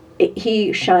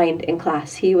he shined in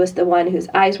class. He was the one whose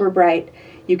eyes were bright.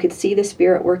 You could see the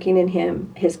Spirit working in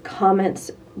him. His comments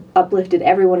uplifted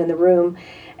everyone in the room.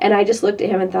 And I just looked at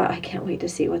him and thought, I can't wait to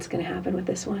see what's going to happen with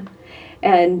this one.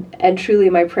 And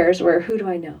truly my prayers were, who do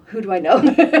I know? Who do I know?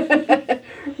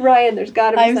 Ryan, there's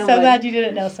got to be someone. I'm so glad you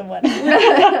didn't know someone.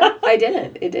 I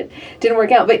didn't. It didn't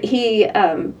work out. But he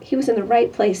was in the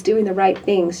right place, doing the right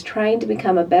things, trying to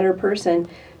become a better person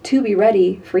to be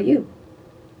ready for you.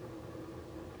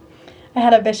 I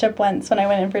had a bishop once when I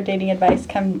went in for dating advice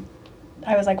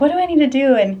I was like, what do I need to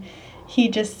do? And he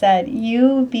just said,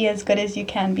 you be as good as you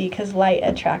can be, because light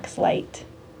attracts light.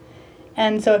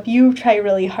 And so if you try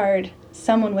really hard,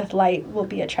 someone with light will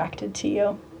be attracted to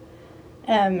you.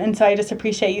 And so I just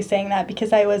appreciate you saying that,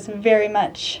 because I was very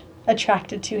much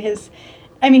attracted to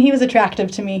he was attractive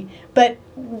to me. But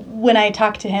when I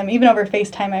talked to him, even over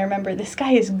FaceTime, I remember, this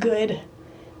guy is good.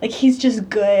 Like, he's just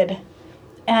good.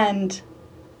 And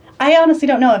I honestly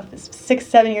don't know if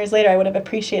 6-7 years later I would have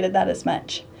appreciated that as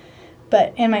much.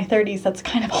 But in my 30s, that's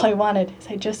kind of all I wanted. Is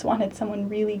I just wanted someone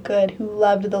really good who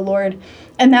loved the Lord.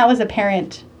 And that was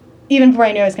apparent even before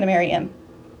I knew I was going to marry him.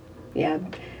 Yeah.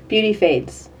 Beauty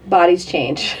fades. Bodies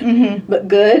change. Mm-hmm. But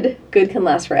good can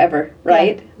last forever,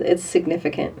 right? Yeah. It's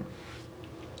significant.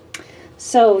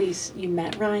 So you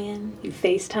met Ryan, you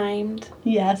FaceTimed.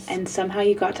 Yes. And somehow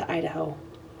you got to Idaho.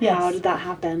 Yes. How did that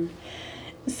happen?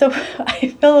 So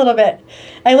I feel a little bit,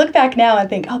 I look back now and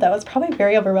think, that was probably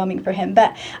very overwhelming for him.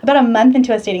 But about a month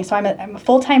into us dating, so I'm a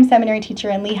full-time seminary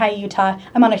teacher in Lehi, Utah.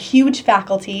 I'm on a huge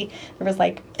faculty. There was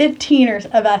like 15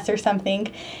 of us or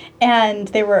something. And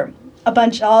they were a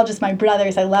bunch, all just my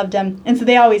brothers. I loved them. And so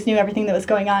they always knew everything that was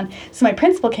going on. So my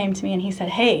principal came to me and he said,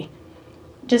 hey,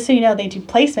 just so you know, they do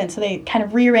placement. So they kind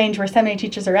of rearrange where seminary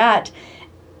teachers are at.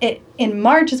 In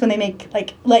March is when they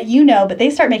let you know, but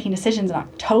they start making decisions in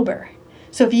October.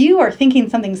 So if you are thinking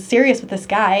something serious with this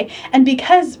guy, and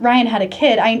because Ryan had a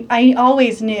kid, I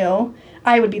always knew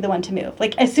I would be the one to move.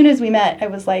 Like, as soon as we met, I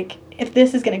was like, if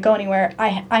this is going to go anywhere,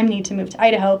 I need to move to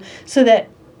Idaho so that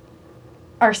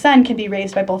our son can be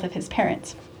raised by both of his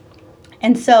parents.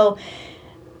 And so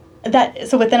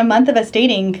within a month of us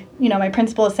dating, my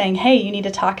principal is saying, hey, you need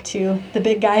to talk to the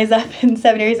big guys up in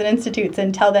seminaries and institutes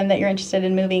and tell them that you're interested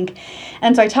in moving.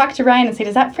 And so I talked to Ryan and say,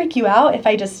 does that freak you out if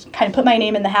I just kind of put my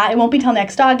name in the hat? It won't be till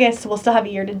next August, so we'll still have a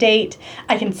year to date.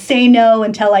 I can say no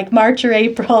until like March or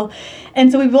April.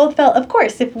 And so we both felt, of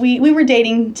course, if we were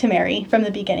dating to marry from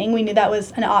the beginning, we knew that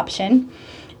was an option.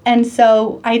 And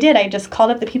so I did. I just called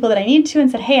up the people that I needed to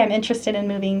and said, hey, I'm interested in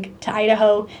moving to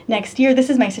Idaho next year. This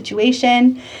is my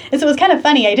situation. And so it was kind of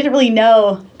funny. I didn't really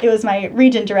know it was my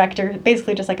region director,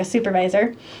 basically just like a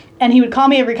supervisor. And he would call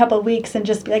me every couple of weeks and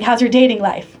just be like, how's your dating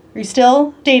life? Are you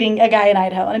still dating a guy in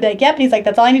Idaho? And I'd be like, yep. And he's like,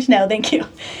 that's all I need to know. Thank you.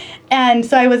 And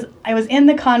so I was in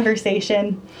the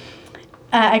conversation.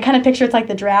 I kind of picture it's like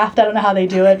the draft. I don't know how they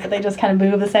do it, but they just kind of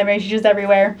move the seminary teachers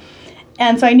everywhere.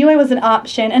 And so I knew I was an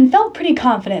option and felt pretty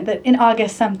confident that in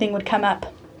August something would come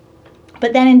up.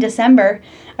 But then in December,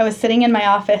 I was sitting in my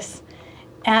office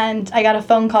and I got a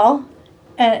phone call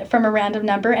from a random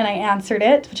number and I answered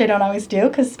it, which I don't always do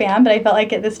because spam, but I felt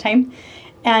like it this time.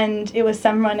 And it was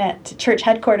someone at church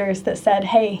headquarters that said,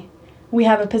 hey, we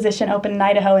have a position open in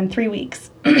Idaho in 3 weeks.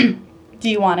 Do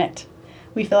you want it?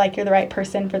 We feel like you're the right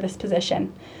person for this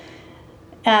position.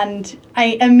 And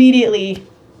I immediately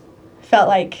felt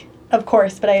like, of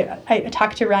course, but I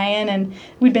talked to Ryan, and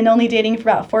we'd been only dating for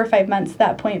about 4 or 5 months at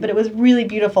that point, but it was really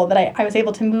beautiful that I was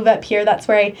able to move up here. That's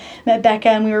where I met Becca,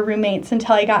 and we were roommates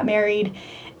until I got married.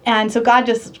 And so God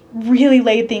just really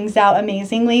laid things out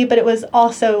amazingly, but it was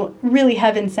also really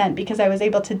heaven sent because I was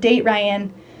able to date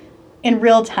Ryan in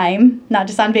real time, not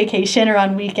just on vacation or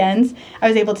on weekends. I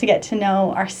was able to get to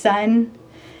know our son,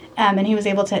 and he was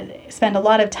able to spend a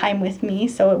lot of time with me,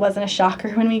 so it wasn't a shocker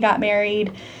when we got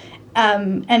married.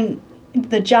 And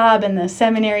the job and the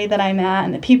seminary that I'm at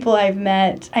and the people I've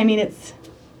met, I mean,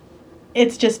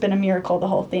 it's just been a miracle, the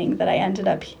whole thing, that I ended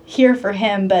up here for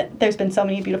him, but there's been so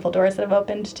many beautiful doors that have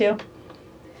opened too.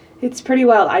 It's pretty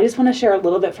wild. I just want to share a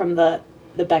little bit from the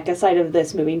Becca side of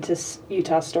this moving to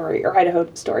Utah story, or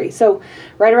Idaho story. So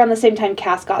right around the same time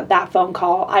Cass got that phone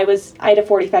call, I had a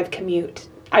 45 commute.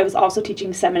 I was also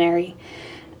teaching seminary,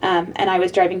 and I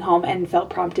was driving home and felt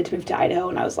prompted to move to Idaho,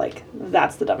 and I was like,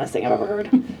 that's the dumbest thing I've ever heard.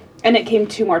 And it came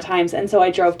 2 more times, and so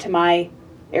I drove to my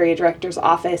area director's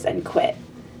office and quit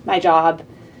my job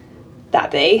that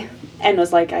day and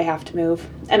was like, I have to move.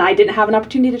 And I didn't have an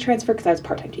opportunity to transfer because I was a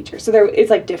part-time teacher. So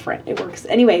it's like different. It works.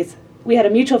 Anyways, we had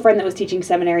a mutual friend that was teaching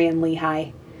seminary in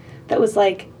Lehigh that was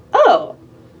like, oh,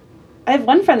 I have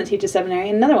one friend that teaches seminary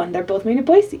and another one. They're both moving to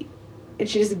Boise. And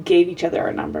she just gave each other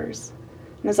our numbers.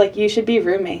 And I was like, you should be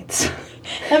roommates.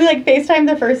 I mean, like, FaceTime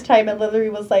the first time, and Lily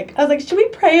was like, I was like, should we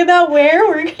pray about where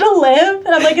we're going to live?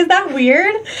 And I'm like, is that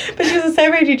weird? But she was a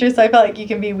seminary teacher, so I felt like you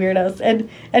can be weirdos. And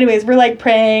anyways, we're, like,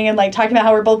 praying and, like, talking about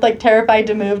how we're both, like, terrified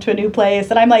to move to a new place.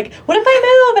 And I'm like, what if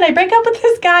I move and I break up with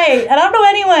this guy and I don't know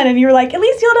anyone? And you were like, at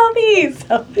least you'll know me.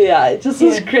 So yeah, it just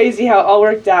was crazy how it all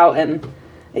worked out. And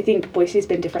I think Boise's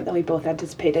been different than we both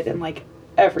anticipated in, like,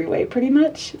 every way, pretty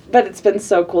much. But it's been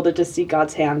so cool to just see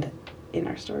God's hand in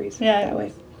our stories that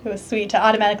way. It was sweet to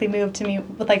automatically move to me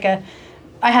with like I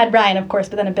had Ryan, of course,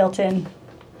 but then a built-in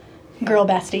girl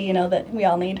bestie, you know, that we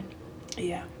all need.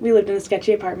 Yeah, we lived in a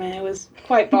sketchy apartment. It was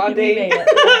quite bonding. We made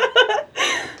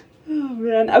it. Oh,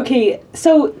 man. Okay,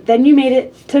 so then you made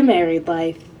it to married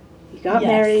life. You got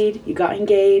married, you got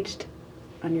engaged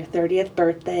on your 30th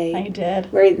birthday. I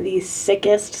did. Wearing the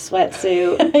sickest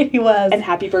sweatsuit. He was. And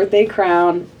happy birthday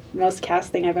crown. Most Cass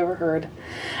thing I've ever heard.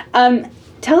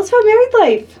 Tell us about married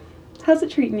life. How's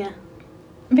it treating you?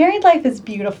 Married life is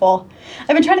beautiful.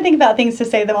 I've been trying to think about things to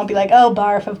say that won't be like, oh,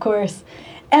 barf, of course.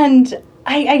 And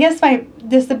I guess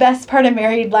the best part of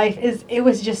married life is it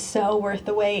was just so worth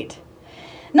the wait.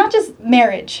 Not just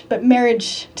marriage, but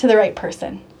marriage to the right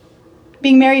person.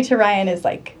 Being married to Ryan is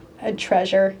like a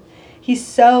treasure. He's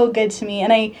so good to me.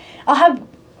 And I'll have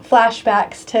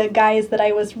flashbacks to guys that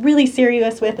I was really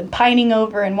serious with and pining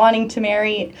over and wanting to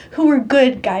marry, who were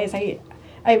good guys.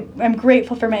 I'm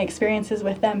grateful for my experiences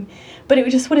with them, but it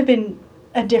just would have been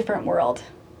a different world.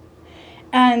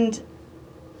 And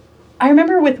I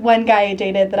remember with one guy I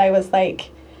dated that I was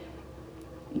like,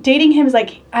 dating him is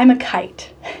like, I'm a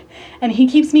kite, and he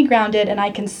keeps me grounded, and I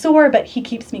can soar, but he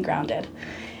keeps me grounded.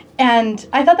 And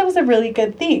I thought that was a really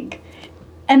good thing.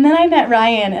 And then I met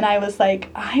Ryan, and I was like,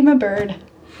 I'm a bird.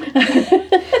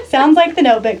 Sounds like The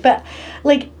Notebook, but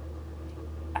like,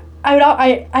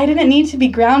 I didn't need to be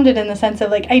grounded in the sense of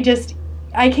like,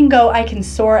 I can go, I can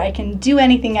soar, I can do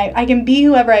anything, I can be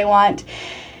whoever I want,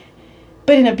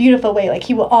 but in a beautiful way. Like,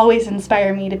 he will always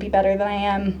inspire me to be better than I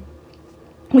am,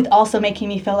 with also making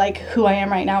me feel like who I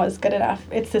am right now is good enough.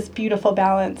 It's this beautiful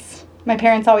balance. My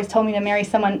parents always told me to marry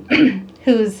someone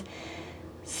whose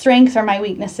strengths are my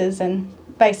weaknesses and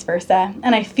vice versa,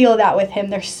 and I feel that with him.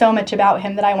 There's so much about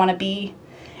him that I want to be.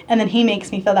 And then he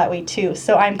makes me feel that way too.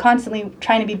 So I'm constantly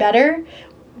trying to be better,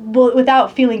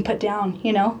 without feeling put down,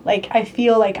 you know? Like, I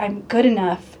feel like I'm good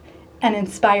enough and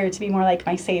inspired to be more like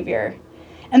my Savior.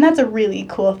 And that's a really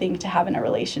cool thing to have in a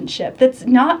relationship that's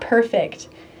not perfect,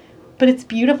 but it's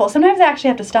beautiful. Sometimes I actually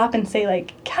have to stop and say,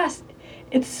 like, Cass,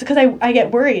 it's because I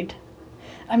get worried.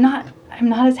 I'm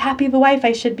not as happy of a wife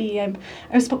I should be. I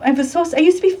used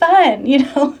to be fun, you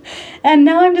know, and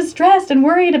now I'm just stressed and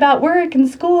worried about work and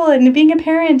school and being a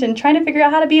parent and trying to figure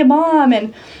out how to be a mom.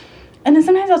 And then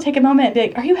sometimes I'll take a moment and be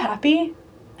like, are you happy?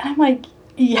 And I'm like,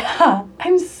 yeah,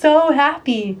 I'm so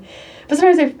happy. But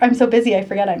sometimes I'm so busy I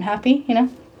forget I'm happy, you know.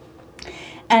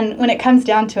 And when it comes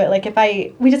down to it, like,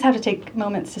 we just have to take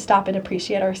moments to stop and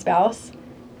appreciate our spouse.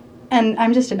 And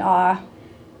I'm just in awe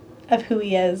of who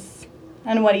he is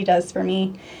and what he does for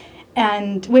me,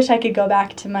 and wish I could go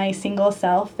back to my single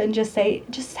self and just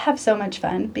have so much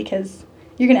fun, because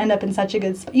you're going to end up in such a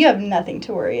good spot. You have nothing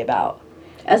to worry about.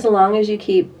 As long as you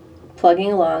keep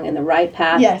plugging along in the right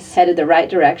path, Yes. headed the right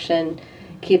direction,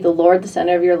 keep the Lord the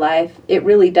center of your life, it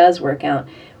really does work out.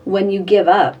 When you give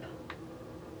up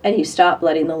and you stop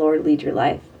letting the Lord lead your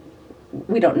life,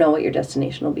 we don't know what your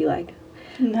destination will be like.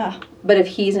 No. But if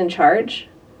he's in charge,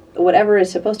 whatever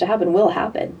is supposed to happen will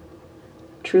happen.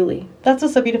 Truly. That's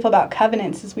what's so beautiful about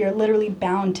covenants is we are literally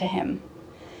bound to him.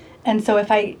 And so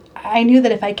if I knew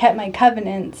that if I kept my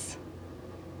covenants,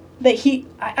 that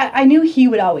I knew he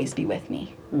would always be with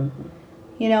me. Mm-hmm.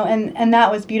 You know, and that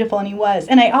was beautiful, and he was.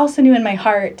 And I also knew in my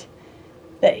heart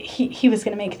that he was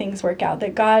going to make things work out,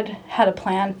 that God had a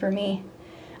plan for me.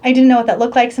 I didn't know what that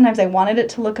looked like. Sometimes I wanted it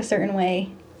to look a certain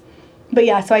way. But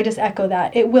yeah, so I just echo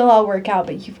that. It will all work out,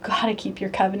 but you've got to keep your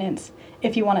covenants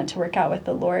if you want it to work out with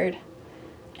the Lord.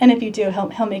 And if you do,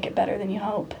 he'll make it better than you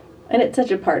hope. And it's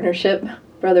such a partnership.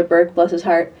 Brother Burke, bless his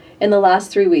heart, in the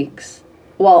last 3 weeks,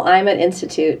 while I'm at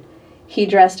Institute, he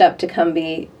dressed up to come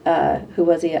be, who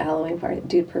was he at Halloween party?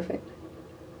 Dude Perfect.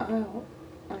 Oh,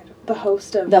 the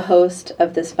host of... The host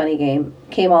of this funny game,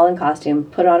 came all in costume,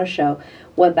 put on a show,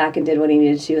 went back and did what he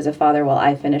needed to do as a father while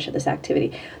I finish at this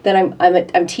activity. Then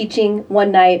I'm teaching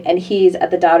one night, and he's at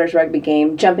the daughter's rugby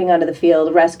game, jumping onto the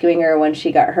field, rescuing her when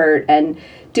she got hurt, and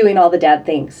doing all the dad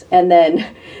things. And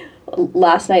then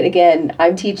last night again,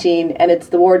 I'm teaching, and it's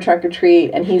the ward trunk or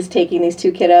treat, and he's taking these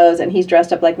 2 kiddos, and he's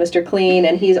dressed up like Mr. Clean,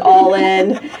 and he's all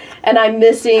in, and I'm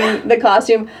missing the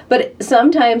costume. But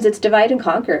sometimes it's divide and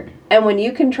conquer. And when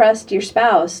you can trust your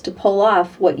spouse to pull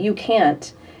off what you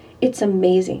can't, it's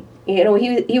amazing. You know,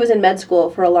 he was in med school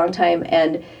for a long time,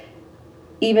 and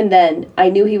even then, I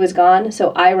knew he was gone,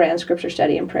 so I ran scripture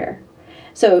study and prayer.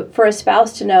 So for a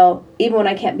spouse to know, even when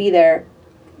I can't be there,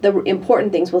 the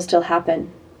important things will still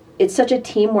happen. It's such a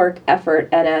teamwork effort,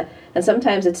 and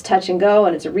sometimes it's touch and go,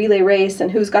 and it's a relay race,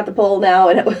 and who's got the pole now,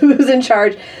 and who's in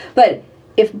charge. But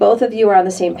if both of you are on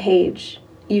the same page,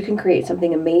 you can create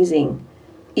something amazing,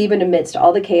 even amidst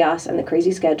all the chaos and the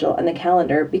crazy schedule and the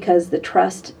calendar, because the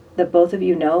trust that both of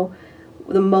you know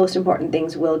the most important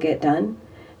things will get done,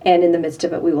 and in the midst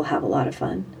of it, we will have a lot of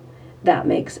fun. That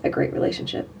makes a great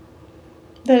relationship.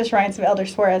 That just reminds me of Elder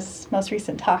Suarez's most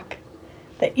recent talk.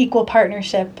 The equal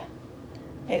partnership,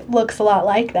 it looks a lot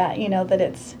like that, you know, that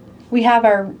it's, we have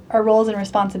our roles and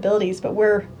responsibilities, but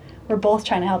we're both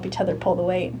trying to help each other pull the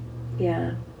weight.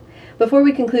 Yeah. Before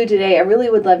we conclude today, I really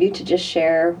would love you to just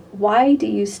share, why do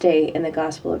you stay in the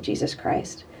gospel of Jesus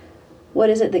Christ? What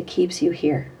is it that keeps you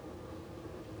here?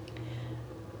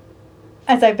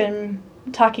 As I've been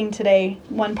talking today,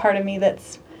 one part of me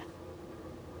that's,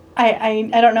 I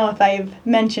don't know if I've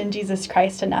mentioned Jesus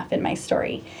Christ enough in my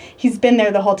story. He's been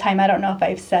there the whole time. I don't know if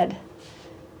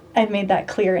I've made that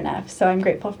clear enough. So I'm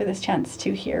grateful for this chance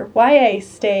to hear. Why I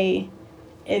stay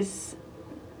is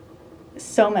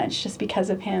so much just because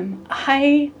of him.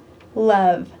 I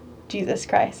love Jesus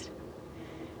Christ.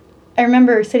 I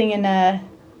remember sitting in a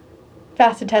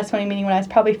fasted testimony meeting when I was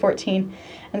probably 14,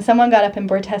 and someone got up and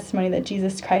bore testimony that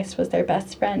Jesus Christ was their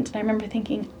best friend. And I remember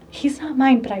thinking, he's not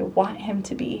mine, but I want him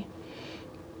to be.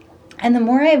 And the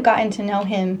more I've gotten to know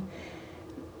him,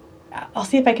 I'll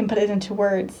see if I can put it into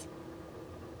words.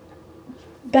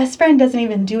 Best friend doesn't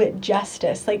even do it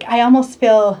justice. Like, I almost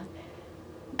feel,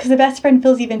 because a best friend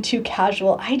feels even too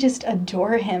casual, I just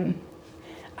adore him.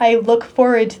 I look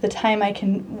forward to the time I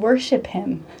can worship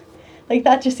him. Like,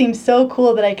 that just seems so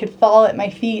cool that I could fall at my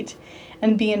feet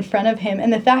and be in front of him.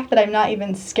 And the fact that I'm not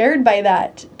even scared by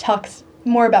that talks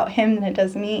more about him than it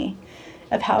does me,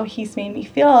 of how he's made me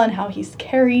feel and how he's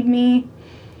carried me.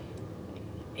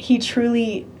 He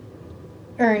truly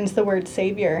earns the word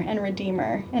Savior and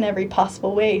Redeemer in every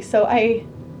possible way. So I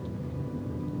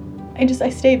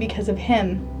stay because of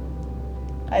him.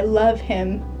 I love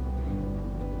him.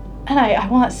 And I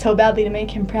want so badly to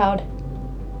make him proud.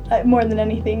 More than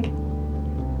anything.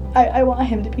 I want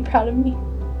him to be proud of me.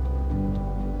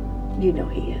 You know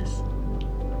he is.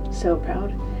 So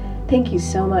proud. Thank you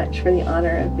so much for the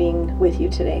honor of being with you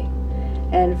today,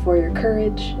 and for your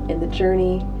courage in the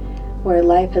journey where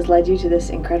life has led you to this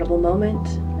incredible moment.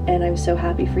 And I'm so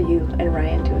happy for you and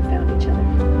Ryan to have found each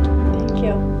other. Thank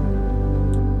you.